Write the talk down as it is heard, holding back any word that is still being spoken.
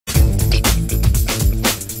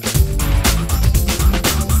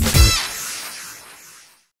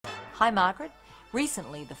Hi Margaret.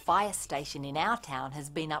 Recently the fire station in our town has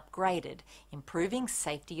been upgraded, improving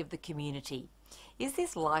safety of the community. Is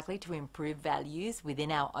this likely to improve values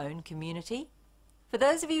within our own community? For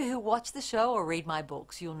those of you who watch the show or read my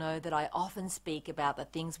books, you'll know that I often speak about the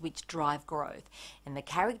things which drive growth and the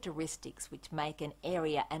characteristics which make an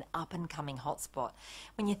area an up-and-coming hotspot.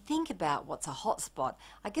 When you think about what's a hotspot,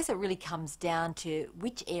 I guess it really comes down to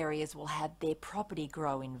which areas will have their property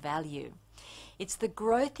grow in value. It's the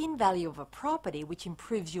growth in value of a property which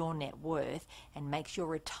improves your net worth and makes your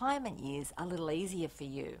retirement years a little easier for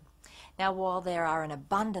you. Now, while there are an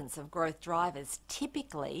abundance of growth drivers,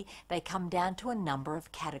 typically they come down to a number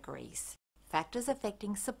of categories. Factors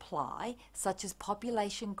affecting supply, such as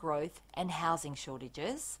population growth and housing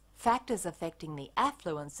shortages. Factors affecting the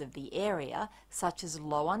affluence of the area, such as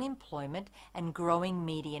low unemployment and growing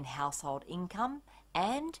median household income.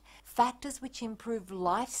 And factors which improve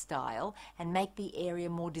lifestyle and make the area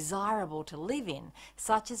more desirable to live in,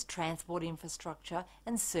 such as transport infrastructure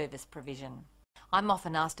and service provision. I'm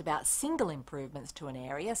often asked about single improvements to an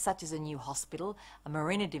area, such as a new hospital, a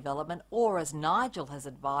marina development, or, as Nigel has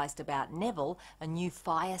advised about Neville, a new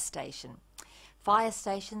fire station. Fire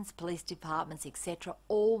stations, police departments, etc.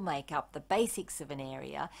 all make up the basics of an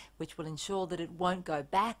area, which will ensure that it won't go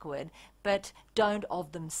backward, but don't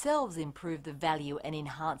of themselves improve the value and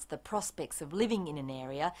enhance the prospects of living in an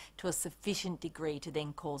area to a sufficient degree to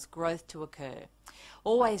then cause growth to occur.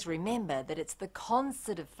 Always remember that it's the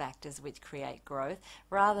concert of factors which create growth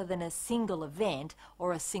rather than a single event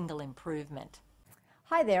or a single improvement.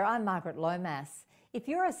 Hi there, I'm Margaret Lomas. If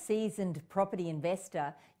you're a seasoned property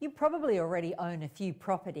investor, you probably already own a few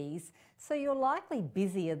properties, so you're likely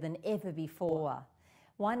busier than ever before.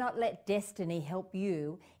 Why not let Destiny help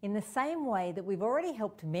you in the same way that we've already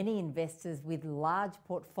helped many investors with large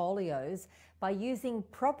portfolios by using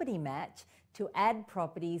Property Match to add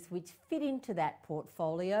properties which fit into that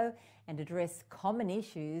portfolio and address common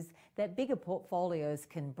issues that bigger portfolios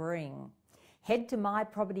can bring. Head to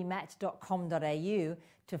mypropertymatch.com.au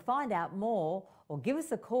to find out more, or give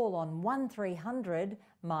us a call on 1300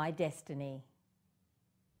 My Destiny.